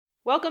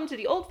Welcome to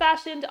the Old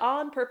Fashioned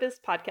On Purpose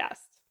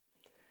podcast.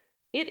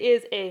 It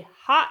is a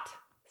hot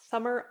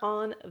summer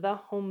on the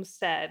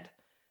homestead.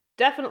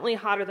 Definitely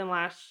hotter than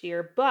last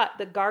year, but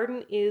the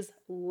garden is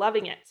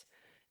loving it.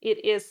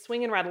 It is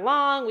swinging right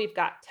along. We've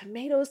got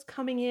tomatoes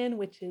coming in,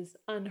 which is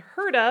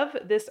unheard of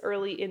this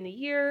early in the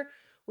year.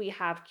 We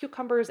have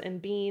cucumbers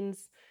and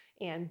beans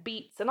and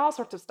beets and all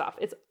sorts of stuff.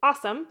 It's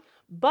awesome,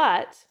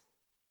 but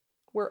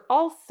we're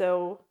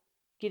also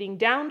getting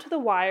down to the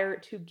wire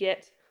to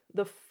get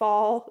the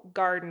fall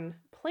garden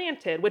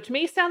planted, which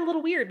may sound a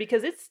little weird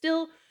because it's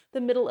still the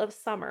middle of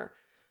summer.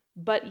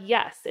 But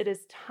yes, it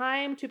is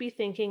time to be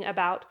thinking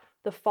about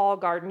the fall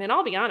garden. And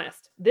I'll be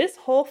honest, this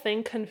whole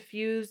thing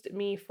confused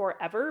me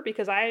forever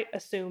because I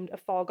assumed a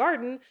fall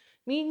garden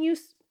mean you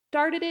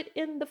started it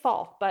in the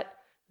fall, but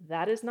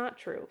that is not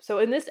true. So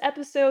in this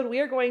episode, we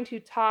are going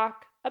to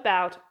talk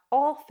about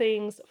all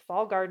things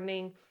fall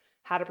gardening,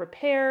 how to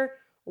prepare,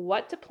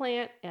 what to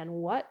plant, and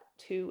what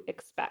to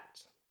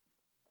expect.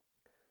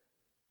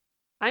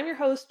 I'm your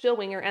host, Jill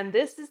Winger, and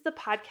this is the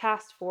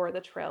podcast for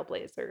the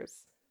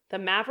trailblazers, the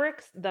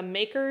mavericks, the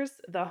makers,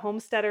 the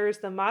homesteaders,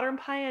 the modern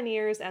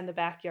pioneers, and the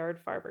backyard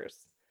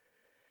farmers.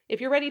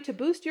 If you're ready to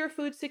boost your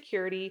food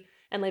security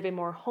and live a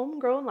more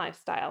homegrown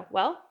lifestyle,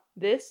 well,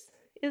 this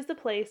is the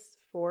place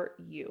for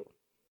you.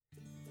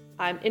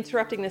 I'm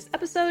interrupting this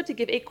episode to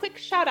give a quick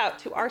shout out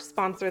to our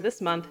sponsor this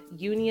month,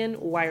 Union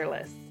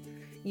Wireless.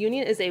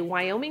 Union is a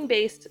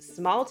Wyoming-based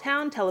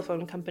small-town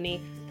telephone company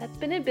that's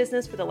been in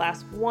business for the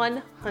last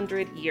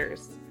 100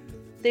 years.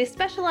 They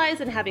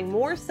specialize in having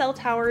more cell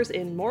towers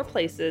in more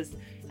places,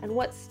 and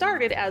what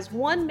started as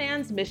one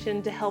man's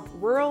mission to help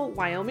rural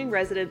Wyoming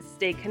residents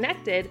stay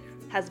connected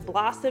has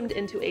blossomed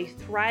into a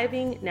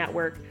thriving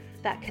network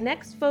that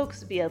connects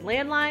folks via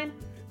landline,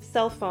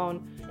 cell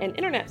phone, and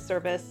internet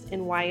service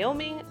in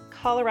Wyoming,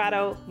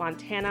 Colorado,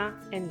 Montana,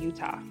 and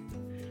Utah.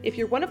 If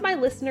you're one of my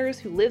listeners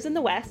who lives in the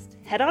West,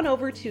 head on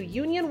over to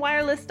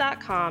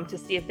unionwireless.com to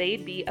see if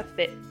they'd be a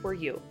fit for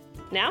you.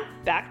 Now,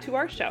 back to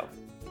our show.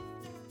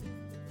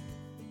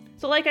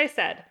 So like I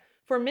said,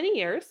 for many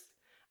years,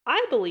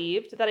 I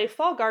believed that a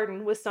fall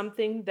garden was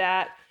something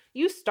that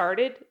you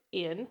started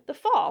in the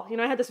fall.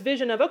 I had this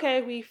vision of,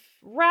 okay, we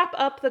wrap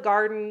up the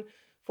garden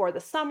for the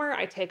summer,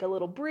 I take a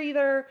little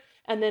breather,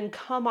 and then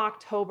come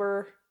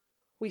October,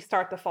 we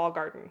start the fall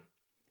garden.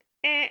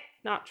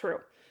 Not true.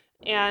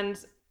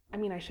 And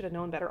I should have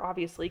known better,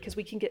 obviously, because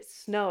we can get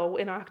snow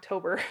in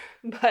October,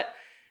 but,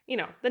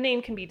 the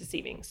name can be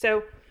deceiving.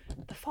 So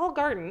the fall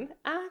garden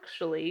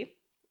actually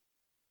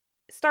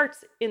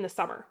starts in the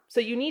summer.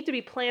 So you need to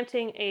be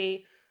planting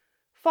a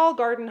fall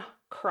garden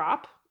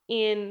crop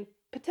in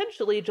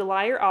potentially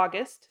July or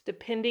August,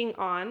 depending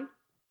on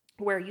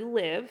where you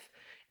live,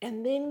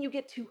 and then you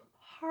get to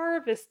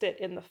harvest it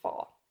in the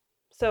fall.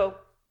 So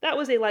that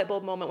was a light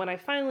bulb moment when I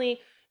finally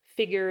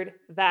figured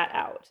that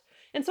out.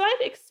 And so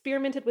I've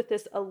experimented with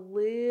this a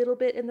little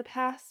bit in the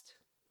past,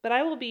 but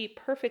I will be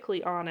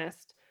perfectly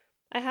honest.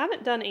 I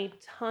haven't done a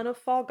ton of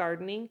fall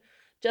gardening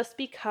just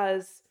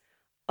because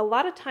a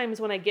lot of times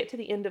when I get to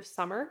the end of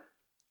summer,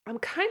 I'm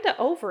kind of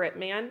over it,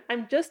 man.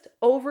 I'm just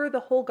over the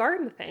whole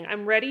garden thing.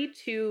 I'm ready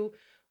to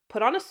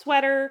put on a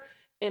sweater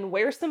and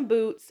wear some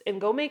boots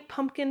and go make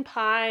pumpkin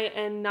pie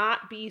and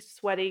not be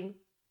sweating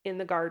in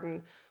the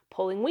garden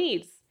pulling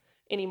weeds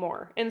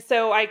anymore. And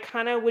so I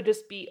kind of would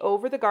just be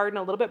over the garden,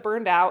 a little bit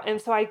burned out.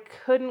 And so I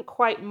couldn't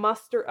quite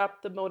muster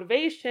up the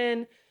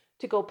motivation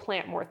to go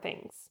plant more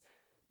things.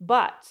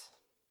 But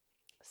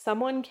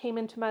someone came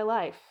into my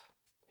life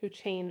who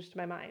changed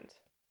my mind.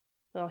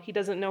 Well, he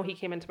doesn't know he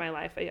came into my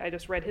life. I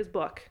just read his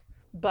book.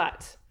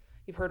 But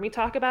you've heard me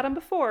talk about him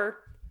before.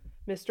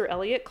 Mr.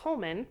 Eliot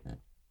Coleman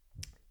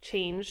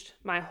changed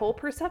my whole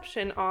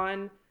perception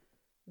on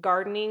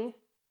gardening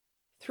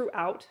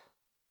throughout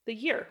the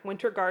year.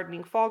 Winter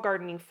gardening, fall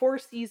gardening,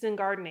 4-season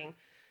gardening.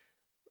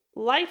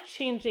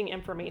 Life-changing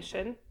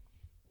information,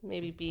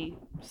 maybe be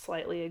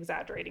slightly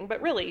exaggerating,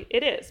 but really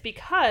it is,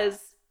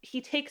 because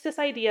he takes this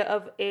idea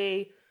of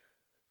a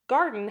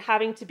garden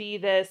having to be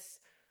this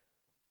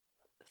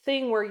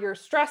thing where you're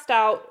stressed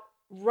out,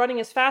 running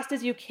as fast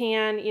as you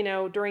can,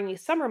 during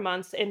these summer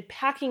months and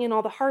packing in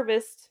all the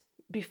harvest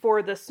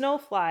before the snow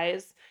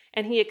flies.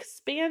 And he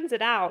expands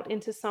it out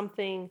into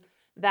something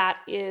that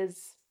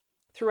is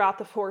throughout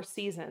the 4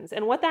 seasons.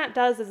 And what that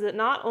does is it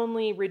not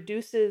only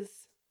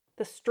reduces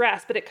the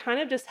stress, but it kind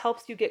of just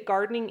helps you get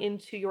gardening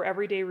into your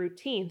everyday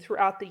routine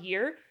throughout the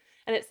year.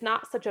 And it's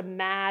not such a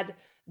mad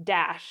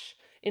dash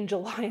in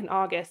July and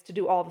August to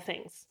do all the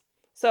things.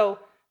 So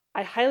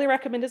I highly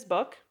recommend his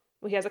book.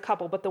 Well, he has a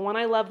couple, but the one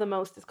I love the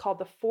most is called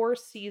The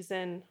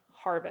 4-Season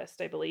Harvest,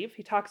 I believe.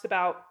 He talks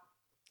about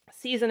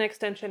season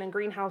extension and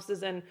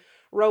greenhouses and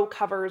row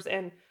covers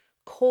and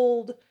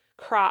cold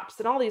crops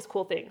and all these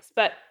cool things.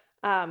 But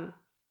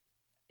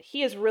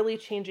he is really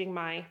changing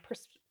my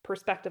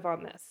perspective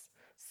on this.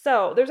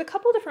 So there's a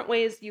couple different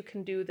ways you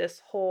can do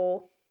this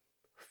whole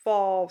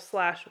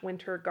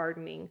fall/winter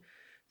gardening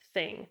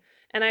thing.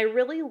 And I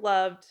really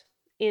loved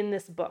in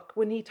this book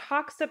when he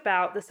talks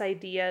about this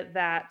idea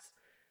that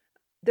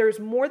there's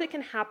more that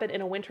can happen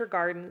in a winter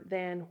garden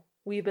than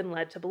we've been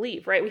led to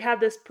believe, right? We have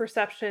this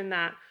perception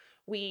that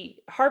we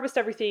harvest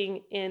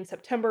everything in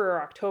September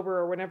or October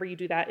or whenever you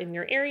do that in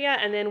your area,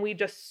 and then we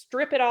just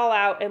strip it all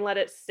out and let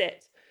it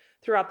sit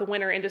throughout the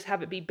winter and just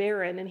have it be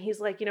barren. And he's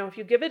like, if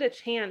you give it a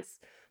chance,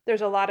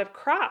 there's a lot of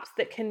crops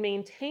that can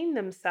maintain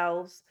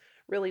themselves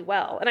really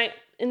well. And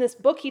in this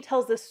book, he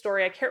tells this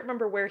story. I can't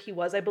remember where he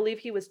was. I believe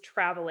he was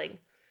traveling.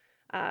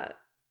 I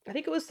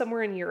think it was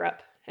somewhere in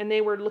Europe, and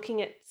they were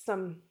looking at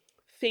some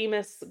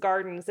famous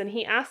gardens, and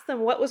he asked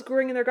them what was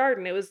growing in their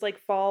garden. It was like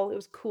fall, it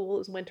was cool,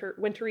 it was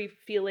wintry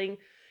feeling.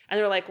 And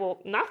they're like,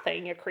 well,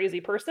 nothing, you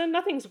crazy person,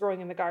 nothing's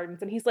growing in the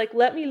gardens. And he's like,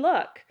 let me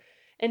look.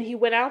 And he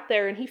went out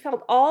there and he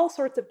found all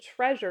sorts of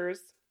treasures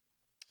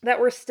that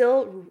were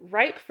still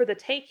ripe for the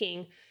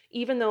taking,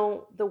 even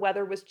though the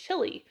weather was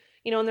chilly.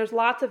 And there's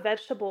lots of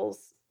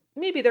vegetables.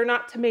 Maybe they're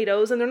not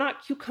tomatoes and they're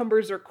not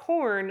cucumbers or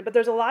corn, but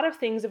there's a lot of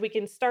things if we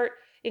can start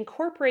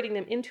incorporating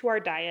them into our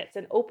diets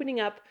and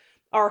opening up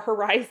our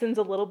horizons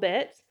a little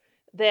bit,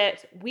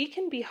 that we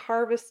can be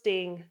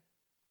harvesting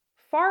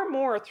far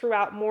more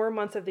throughout more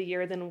months of the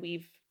year than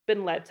we've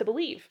been led to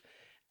believe.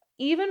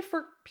 Even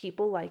for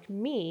people like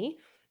me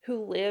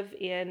who live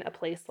in a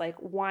place like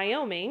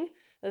Wyoming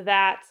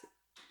that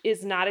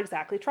is not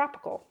exactly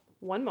tropical.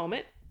 One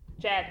moment.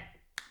 Jed.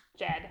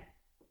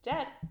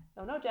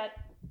 Oh no, Jed.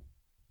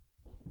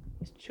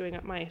 He's chewing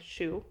up my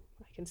shoe.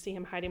 I can see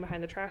him hiding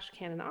behind the trash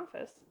can in the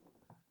office.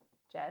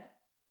 Jed.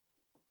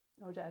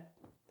 Oh, Jed.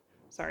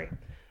 Sorry.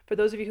 For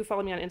those of you who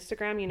follow me on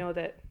Instagram, you know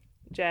that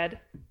Jed,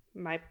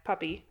 my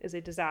puppy, is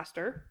a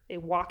disaster, a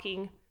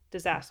walking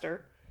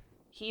disaster.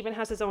 He even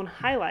has his own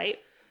highlight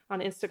on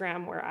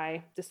Instagram where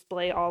I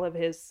display all of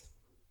his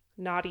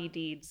naughty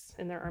deeds,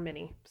 and there are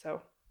many.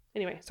 So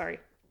anyway, sorry.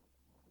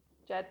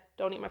 Jed,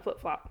 don't eat my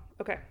flip-flop.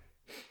 Okay.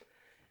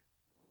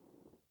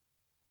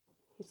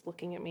 He's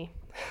looking at me.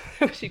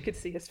 I wish you could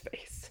see his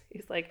face.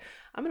 He's like,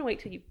 I'm going to wait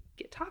till you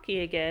get talking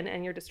again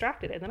and you're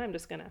distracted, and then I'm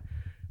just going to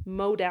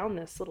mow down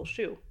this little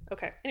shoe.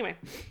 Okay. Anyway,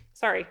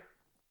 sorry.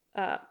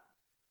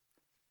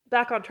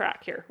 Back on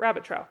track here.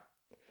 Rabbit trail.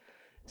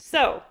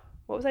 So,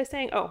 what was I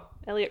saying? Oh,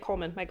 Elliot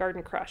Coleman, my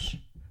garden crush.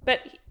 But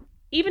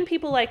even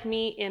people like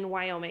me in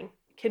Wyoming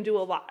can do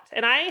a lot.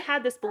 And I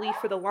had this belief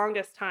for the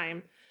longest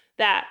time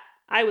that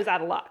I was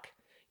out of luck.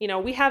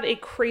 We have a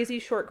crazy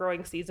short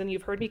growing season.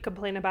 You've heard me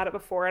complain about it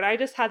before. And I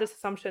just had this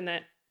assumption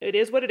that it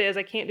is what it is.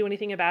 I can't do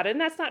anything about it.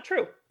 And that's not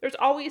true. There's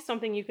always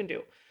something you can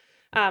do.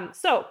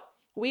 So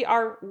we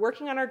are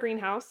working on our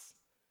greenhouse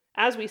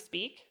as we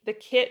speak. The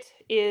kit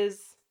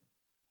is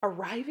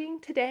arriving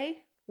today.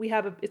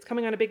 It's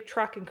coming on a big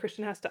truck, and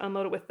Christian has to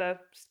unload it with the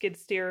skid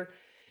steer,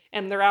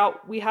 and they're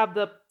out. We have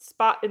the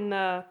spot in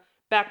the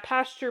back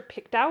pasture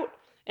picked out,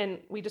 and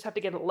we just have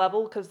to get it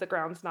level because the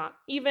ground's not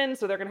even.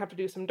 So they're going to have to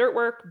do some dirt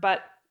work.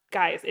 But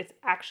guys, it's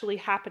actually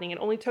happening. It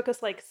only took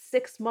us like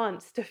 6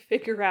 months to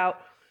figure out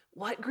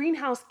what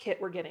greenhouse kit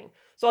we're getting.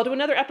 So I'll do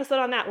another episode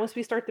on that once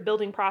we start the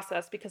building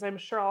process, because I'm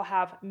sure I'll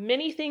have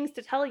many things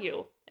to tell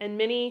you and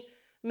many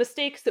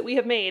mistakes that we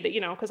have made,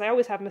 because I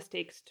always have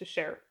mistakes to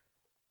share.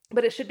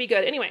 But it should be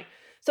good. Anyway,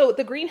 so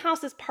the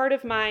greenhouse is part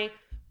of my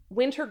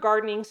winter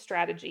gardening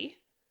strategy,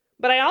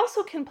 but I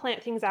also can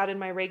plant things out in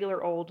my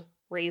regular old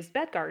raised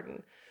bed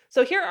garden.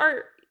 So here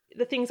are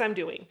the things I'm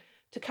doing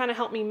to kind of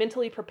help me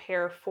mentally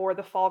prepare for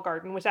the fall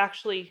garden, which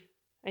actually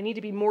I need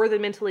to be more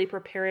than mentally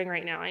preparing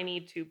right now. I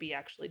need to be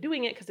actually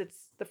doing it because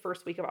it's the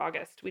first week of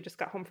August. We just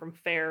got home from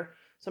fair,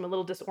 so I'm a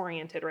little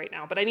disoriented right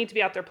now, but I need to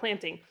be out there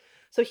planting.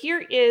 So here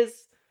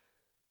is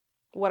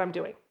what I'm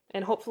doing.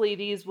 And hopefully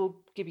these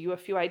will give you a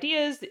few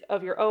ideas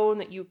of your own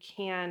that you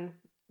can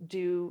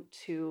do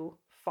to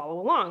follow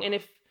along. And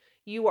if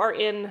you are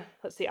in,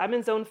 let's see, I'm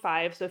in zone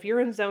 5. So if you're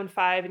in zone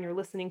 5 and you're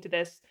listening to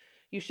this,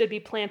 you should be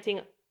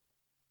planting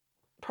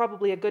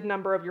probably a good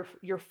number of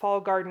your fall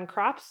garden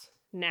crops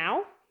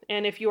now.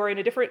 And if you are in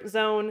a different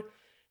zone,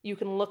 you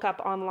can look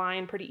up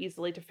online pretty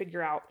easily to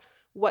figure out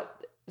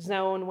what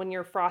zone when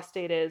your frost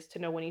date is to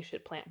know when you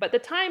should plant. But the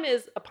time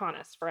is upon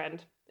us,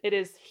 friend. It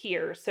is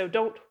here. So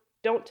don't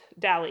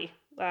dally.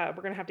 We're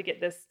going to have to get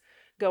this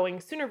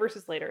going sooner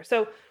versus later.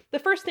 So the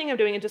first thing I'm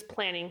doing is just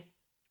planning.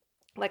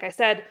 Like I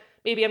said,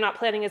 maybe I'm not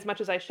planning as much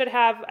as I should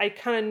have. I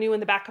kind of knew in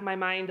the back of my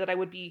mind that I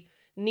would be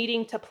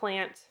needing to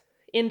plant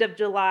end of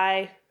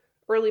July,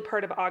 early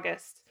part of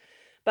August.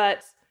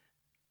 But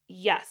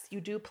yes, you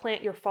do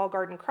plant your fall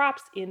garden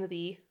crops in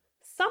the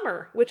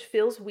summer, which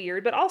feels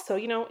weird, but also,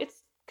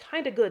 it's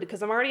kind of good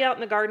because I'm already out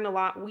in the garden a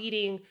lot,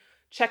 weeding,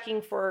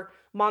 checking for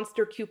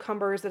monster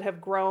cucumbers that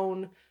have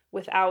grown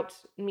without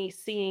me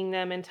seeing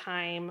them in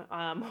time,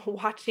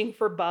 watching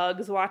for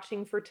bugs,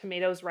 watching for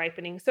tomatoes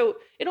ripening. So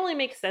it only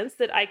makes sense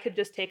that I could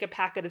just take a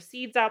packet of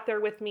seeds out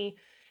there with me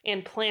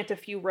and plant a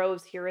few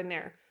rows here and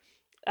there.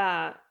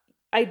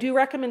 I do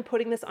recommend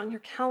putting this on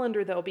your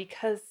calendar though,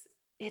 because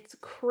it's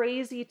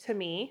crazy to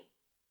me,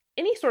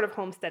 any sort of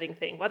homesteading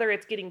thing, whether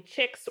it's getting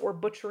chicks or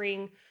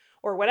butchering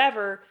or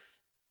whatever,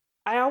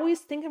 I always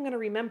think I'm going to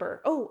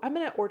remember, oh, I'm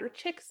going to order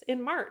chicks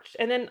in March.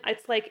 And then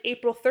it's like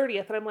April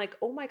 30th. And I'm like,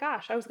 oh my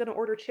gosh, I was going to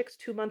order chicks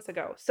 2 months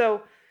ago.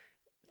 So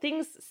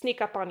things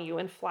sneak up on you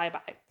and fly by.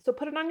 So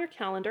put it on your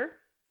calendar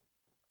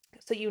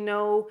so you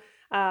know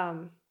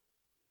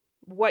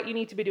what you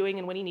need to be doing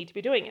and when you need to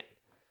be doing it.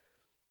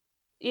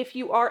 If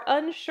you are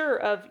unsure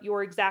of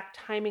your exact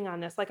timing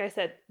on this, like I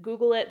said,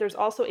 Google it. There's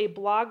also a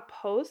blog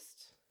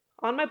post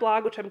on my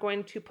blog, which I'm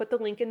going to put the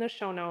link in the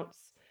show notes,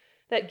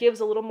 that gives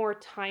a little more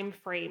time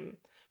frame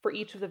for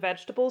each of the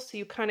vegetables. So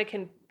you kind of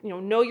can,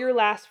 know your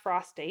last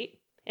frost date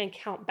and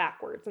count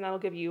backwards, and that'll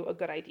give you a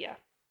good idea.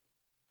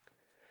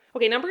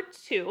 Okay, number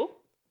 2,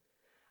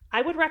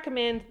 I would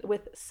recommend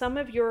with some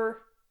of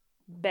your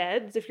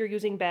beds, if you're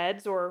using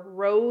beds or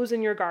rows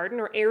in your garden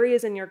or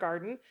areas in your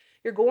garden,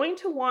 you're going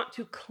to want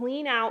to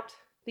clean out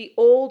the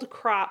old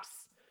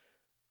crops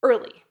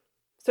early.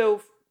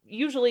 So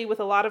usually with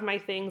a lot of my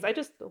things, I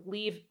just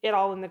leave it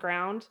all in the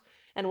ground,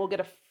 and we'll get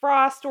a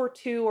frost or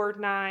 2 or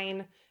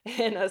 9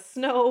 and a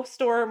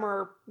snowstorm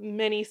or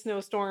many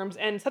snowstorms.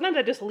 And sometimes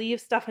I just leave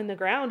stuff in the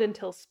ground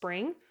until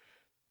spring,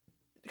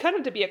 kind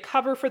of to be a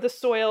cover for the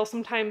soil.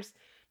 Sometimes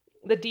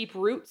the deep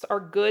roots are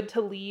good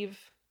to leave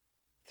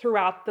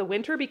throughout the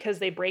winter because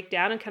they break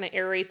down and kind of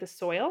aerate the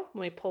soil.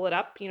 When we pull it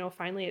up,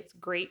 finally it's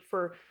great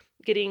for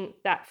getting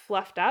that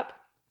fluffed up.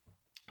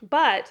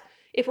 But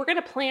if we're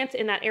going to plant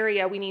in that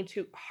area, we need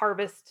to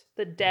harvest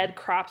the dead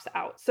crops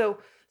out. So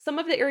some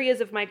of the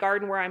areas of my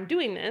garden where I'm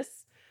doing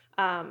this,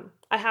 I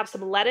have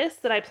some lettuce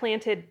that I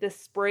planted this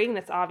spring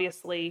that's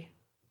obviously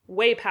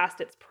way past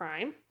its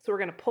prime. So we're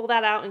going to pull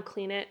that out and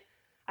clean it.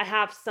 I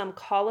have some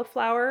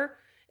cauliflower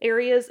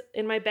areas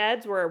in my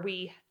beds where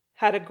we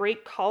had a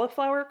great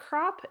cauliflower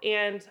crop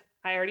and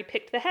I already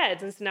picked the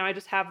heads. And so now I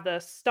just have the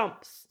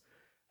stumps.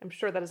 I'm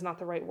sure that is not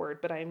the right word,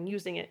 but I'm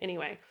using it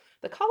anyway.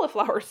 The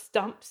cauliflower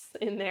stumps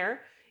in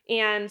there.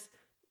 And,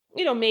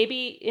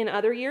 maybe in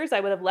other years I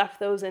would have left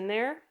those in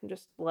there and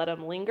just let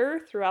them linger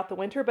throughout the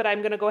winter. But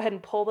I'm going to go ahead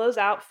and pull those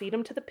out, feed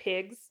them to the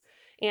pigs,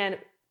 and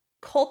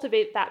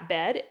cultivate that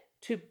bed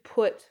to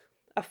put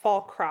a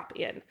fall crop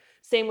in.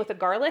 Same with the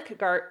garlic.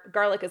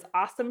 Garlic is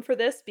awesome for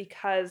this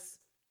because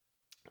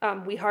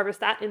we harvest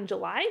that in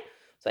July.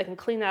 So I can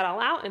clean that all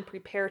out and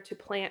prepare to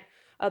plant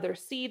other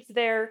seeds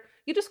there.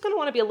 You're just going to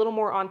want to be a little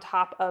more on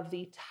top of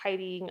the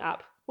tidying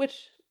up,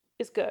 which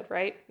is good,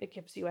 right? It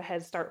gives you a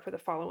head start for the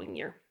following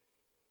year.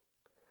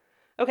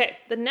 Okay,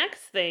 the next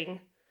thing,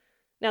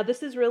 now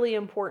this is really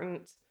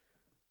important,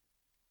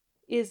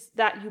 is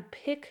that you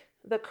pick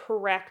the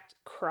correct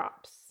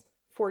crops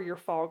for your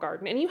fall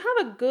garden. And you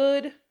have a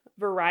good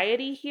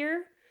variety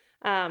here,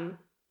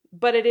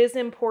 but it is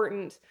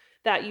important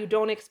that you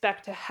don't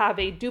expect to have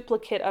a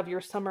duplicate of your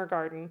summer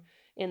garden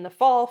in the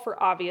fall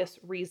for obvious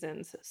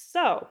reasons.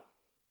 So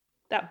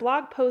that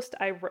blog post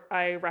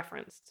I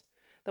referenced,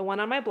 the one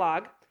on my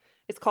blog,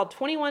 it's called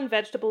 21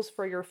 Vegetables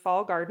for Your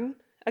Fall Garden.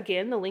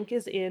 Again, the link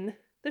is in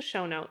the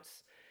show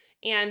notes.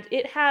 And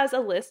it has a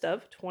list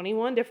of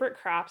 21 different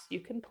crops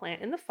you can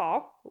plant in the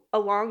fall,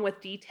 along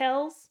with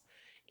details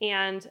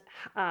and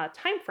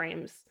time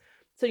frames.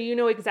 So you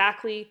know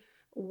exactly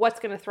what's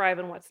going to thrive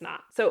and what's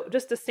not. So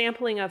just a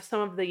sampling of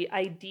some of the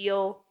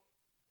ideal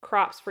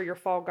crops for your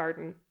fall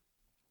garden.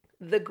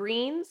 The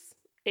greens,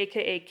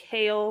 aka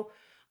kale,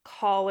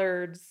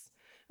 collards,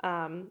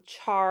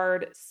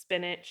 chard,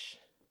 spinach,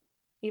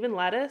 even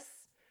lettuce,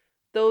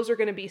 those are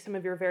going to be some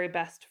of your very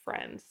best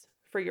friends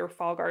for your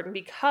fall garden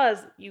because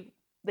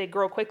they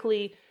grow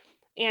quickly,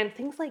 and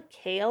things like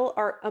kale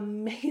are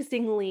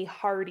amazingly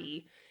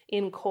hardy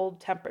in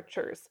cold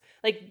temperatures.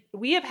 Like,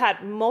 we have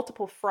had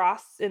multiple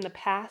frosts in the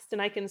past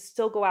and I can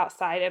still go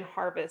outside and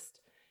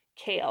harvest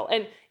kale.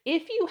 And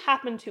if you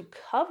happen to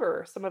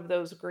cover some of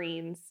those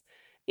greens,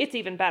 it's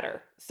even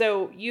better.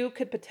 So you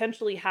could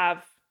potentially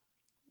have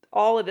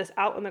all of this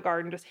out in the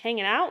garden just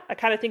hanging out. I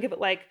kind of think of it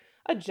like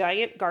a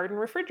giant garden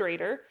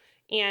refrigerator,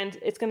 and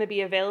it's going to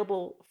be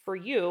available for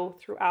you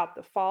throughout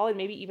the fall and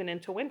maybe even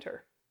into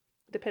winter,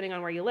 depending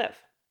on where you live.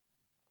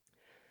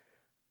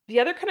 The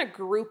other kind of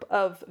group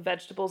of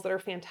vegetables that are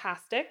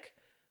fantastic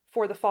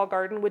for the fall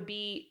garden would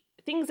be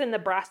things in the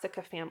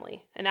brassica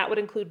family. And that would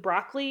include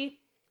broccoli,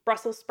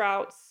 Brussels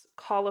sprouts,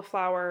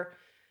 cauliflower,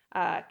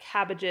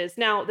 cabbages.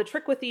 Now, the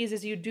trick with these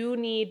is you do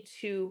need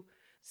to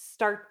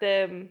start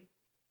them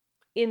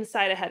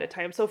inside ahead of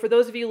time. So for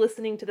those of you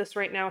listening to this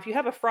right now, if you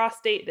have a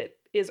frost date that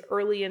is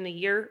early in the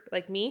year,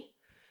 like me,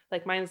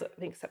 like mine's, I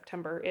think,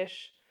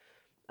 September-ish,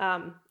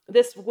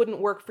 this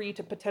wouldn't work for you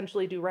to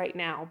potentially do right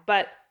now.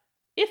 But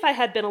if I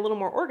had been a little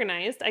more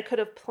organized, I could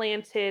have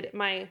planted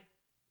my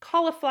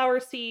cauliflower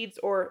seeds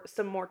or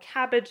some more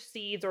cabbage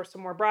seeds or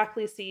some more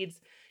broccoli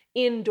seeds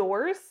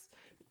indoors,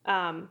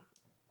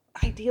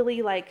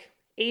 ideally like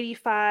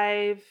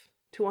 85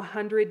 to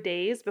 100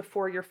 days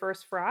before your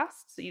first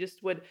frost. So you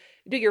just would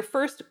do your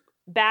first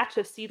batch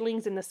of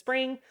seedlings in the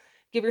spring,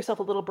 give yourself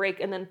a little break,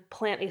 and then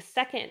plant a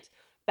second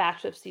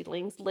batch of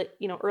seedlings,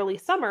 early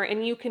summer,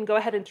 and you can go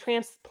ahead and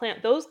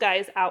transplant those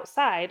guys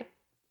outside,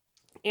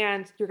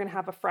 and you're going to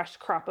have a fresh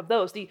crop of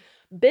those. The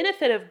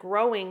benefit of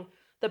growing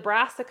The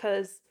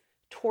brassicas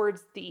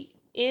towards the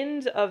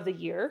end of the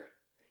year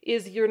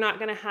is you're not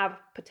going to have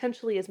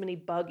potentially as many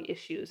bug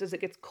issues as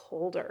it gets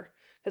colder.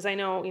 Because I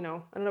know, I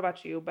don't know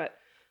about you, but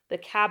the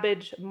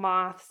cabbage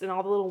moths and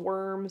all the little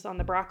worms on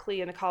the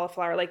broccoli and the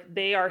cauliflower, like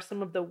they are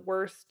some of the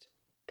worst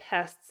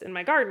pests in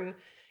my garden.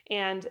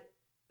 And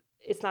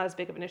it's not as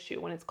big of an issue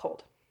when it's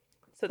cold.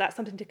 So that's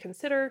something to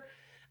consider.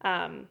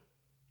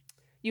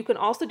 You can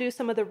also do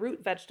some of the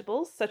root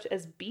vegetables, such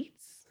as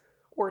beets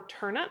or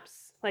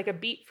turnips. Like a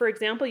beet, for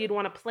example, you'd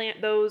want to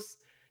plant those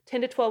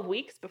 10 to 12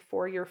 weeks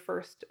before your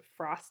first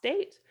frost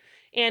date.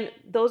 And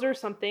those are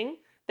something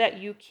that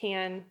you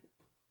can,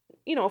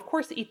 of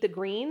course, eat the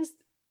greens.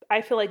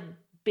 I feel like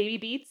baby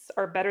beets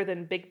are better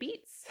than big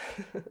beets.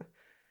 I feel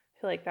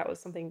like that was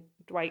something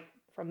Dwight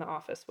from The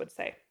Office would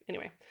say.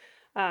 Anyway,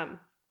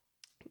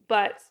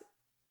 but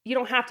you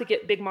don't have to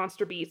get big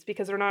monster beets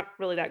because they're not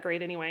really that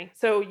great anyway.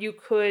 So you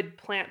could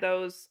plant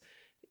those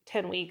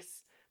 10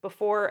 weeks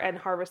before and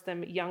harvest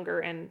them younger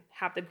and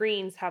have the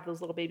greens have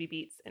those little baby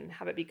beets and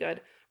have it be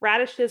good.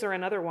 Radishes are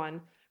another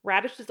one.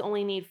 Radishes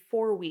only need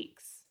 4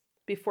 weeks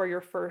before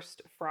your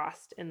first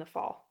frost in the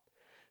fall.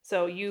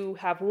 So you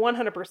have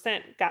 100%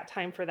 got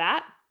time for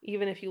that.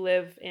 Even if you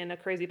live in a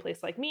crazy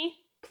place like me,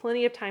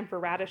 plenty of time for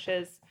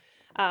radishes.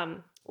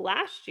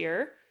 Last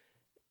year,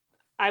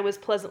 I was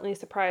pleasantly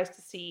surprised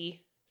to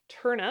see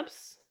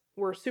turnips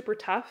were super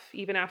tough,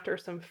 even after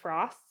some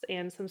frosts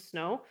and some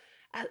snow.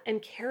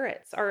 And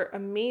carrots are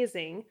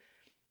amazing.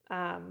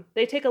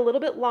 They take a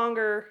little bit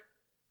longer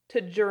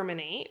to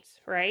germinate,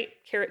 right?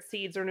 Carrot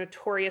seeds are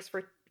notorious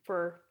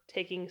for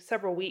taking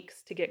several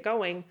weeks to get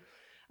going.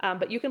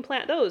 But you can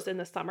plant those in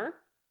the summer.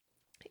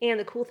 And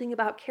the cool thing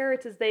about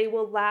carrots is they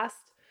will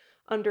last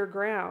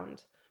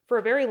underground for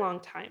a very long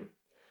time.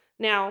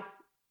 Now,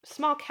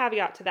 small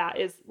caveat to that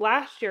is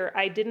last year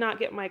I did not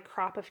get my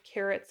crop of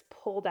carrots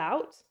pulled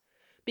out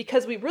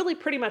because we really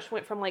pretty much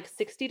went from like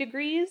 60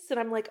 degrees and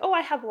I'm like, oh,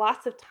 I have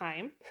lots of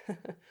time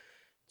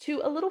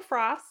to a little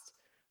frost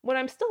when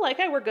I'm still like,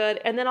 hey, we're good.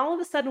 And then all of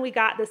a sudden we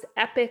got this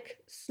epic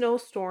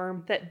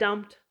snowstorm that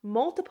dumped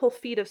multiple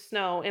feet of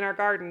snow in our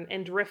garden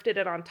and drifted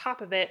it on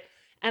top of it.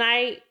 And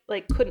I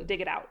couldn't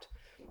dig it out.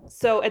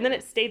 So, and then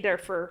it stayed there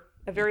for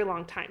a very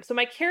long time. So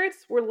my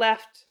carrots were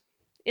left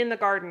in the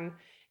garden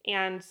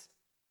and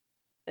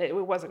it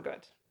wasn't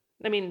good.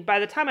 I mean, by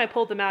the time I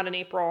pulled them out in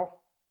April,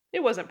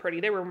 it wasn't pretty.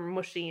 They were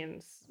mushy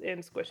and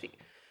squishy.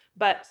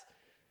 But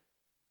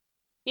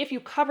if you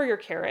cover your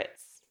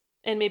carrots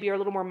and maybe you're a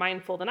little more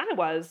mindful than I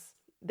was,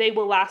 they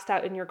will last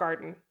out in your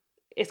garden.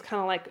 It's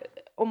kind of like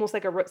almost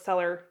like a root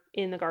cellar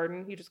in the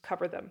garden. You just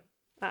cover them.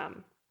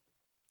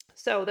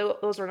 So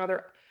those are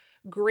another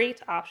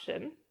great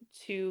option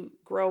to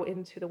grow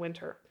into the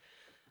winter.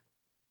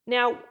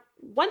 Now,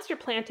 once you're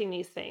planting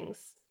these things,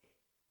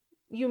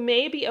 you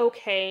may be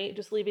okay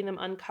just leaving them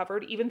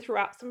uncovered even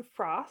throughout some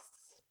frosts.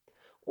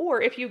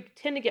 Or if you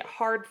tend to get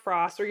hard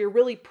frosts or you're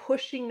really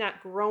pushing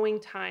that growing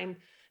time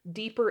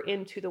deeper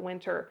into the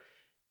winter,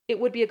 it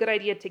would be a good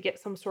idea to get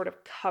some sort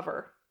of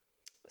cover.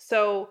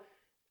 So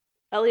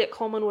Eliot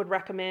Coleman would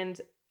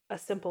recommend a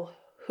simple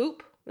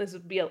hoop. This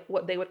would be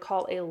what they would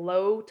call a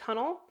low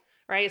tunnel,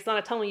 right? It's not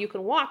a tunnel you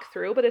can walk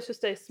through, but it's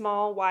just a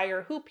small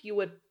wire hoop you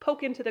would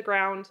poke into the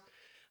ground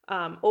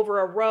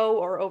over a row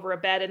or over a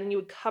bed, and then you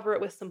would cover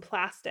it with some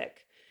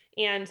plastic.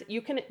 And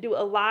you can do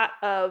a lot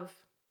of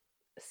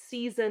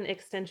season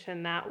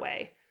extension that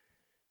way.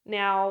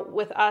 Now,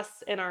 with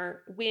us and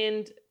our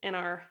wind and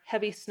our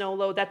heavy snow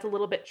load, that's a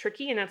little bit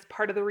tricky, and that's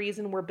part of the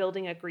reason we're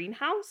building a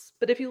greenhouse.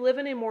 But if you live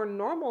in a more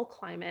normal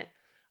climate,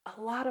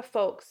 a lot of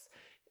folks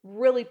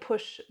really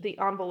push the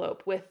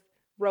envelope with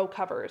row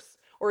covers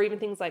or even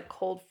things like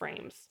cold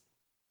frames.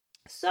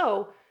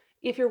 So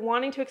if you're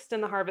wanting to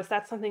extend the harvest,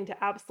 that's something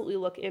to absolutely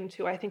look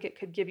into. I think it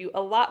could give you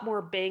a lot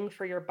more bang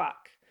for your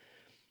buck.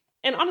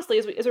 And honestly,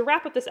 as we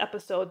wrap up this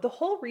episode, the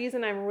whole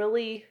reason I'm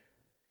really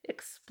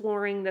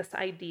exploring this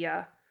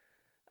idea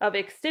of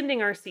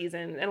extending our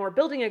season and we're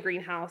building a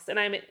greenhouse and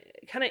I'm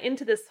kind of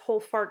into this whole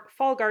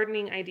fall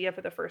gardening idea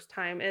for the first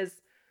time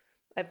is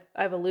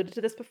I've alluded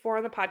to this before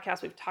on the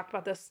podcast. We've talked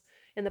about this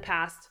in the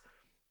past.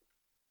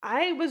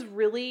 I was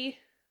really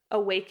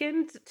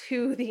awakened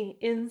to the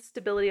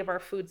instability of our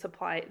food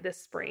supply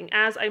this spring,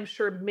 as I'm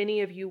sure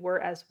many of you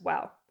were as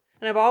well.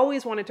 And I've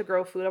always wanted to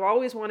grow food. I've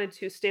always wanted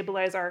to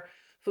stabilize our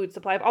food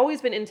supply. I've always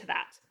been into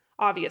that,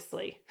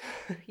 obviously.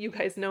 You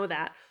guys know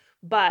that.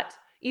 But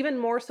even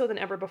more so than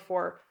ever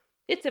before,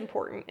 it's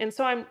important. And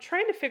so I'm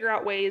trying to figure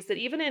out ways that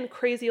even in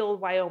crazy old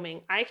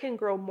Wyoming, I can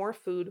grow more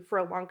food for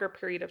a longer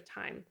period of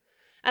time.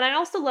 And I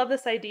also love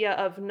this idea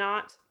of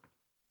not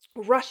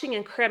rushing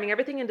and cramming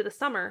everything into the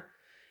summer.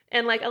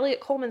 And like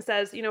Eliot Coleman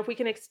says, if we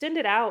can extend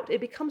it out, it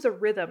becomes a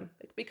rhythm.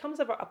 It becomes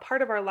a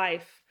part of our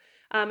life.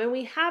 And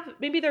we have,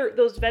 maybe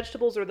those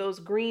vegetables or those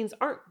greens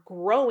aren't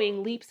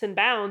growing leaps and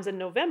bounds in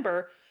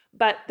November,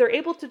 but they're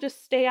able to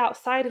just stay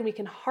outside and we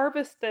can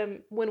harvest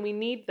them when we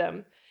need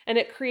them. And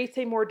it creates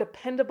a more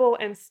dependable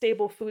and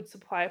stable food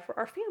supply for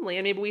our family.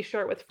 And maybe we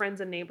share it with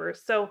friends and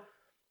neighbors. So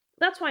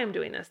that's why I'm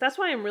doing this. That's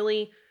why I'm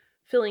really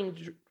feeling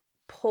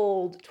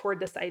pulled toward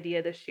this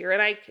idea this year.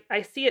 And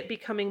I see it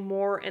becoming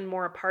more and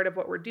more a part of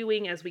what we're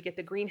doing as we get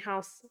the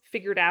greenhouse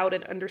figured out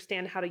and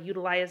understand how to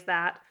utilize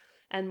that,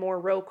 and more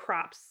row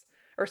crops,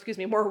 or excuse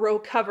me, more row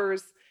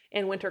covers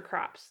and winter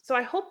crops. So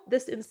I hope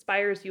this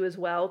inspires you as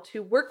well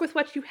to work with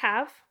what you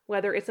have,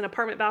 whether it's an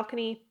apartment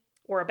balcony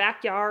or a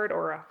backyard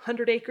or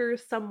 100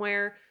 acres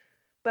somewhere.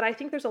 But I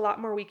think there's a lot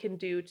more we can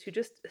do to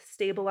just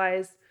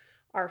stabilize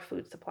our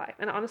food supply.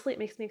 And honestly, it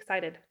makes me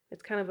excited.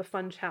 It's kind of a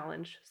fun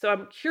challenge. So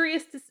I'm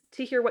curious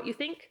to hear what you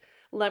think.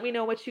 Let me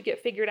know what you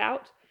get figured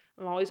out.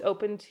 I'm always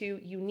open to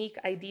unique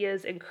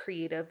ideas and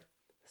creative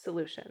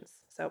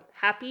solutions. So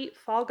happy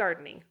fall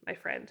gardening, my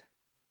friend.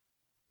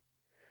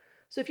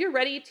 So if you're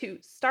ready to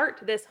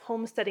start this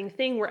homesteading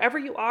thing wherever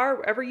you are,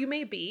 wherever you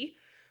may be,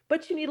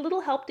 but you need a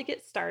little help to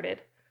get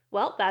started,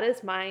 well, that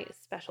is my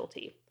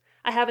specialty.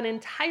 I have an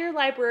entire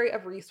library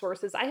of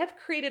resources I have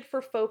created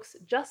for folks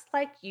just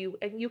like you,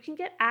 and you can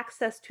get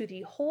access to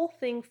the whole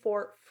thing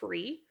for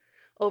free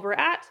over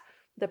at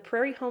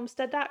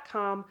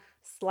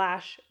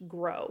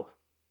theprairiehomestead.com/grow.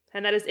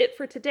 And that is it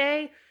for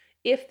today.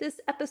 If this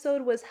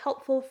episode was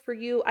helpful for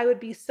you, I would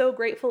be so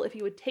grateful if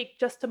you would take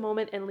just a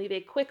moment and leave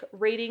a quick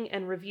rating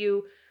and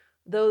review.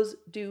 Those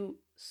do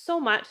so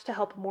much to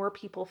help more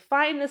people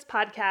find this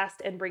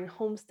podcast and bring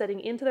homesteading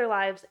into their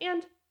lives,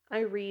 and I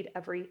read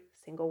every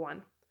single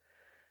one.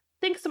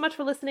 Thanks so much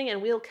for listening, and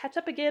we'll catch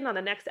up again on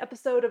the next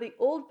episode of the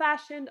Old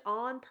Fashioned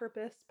on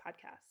Purpose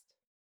podcast.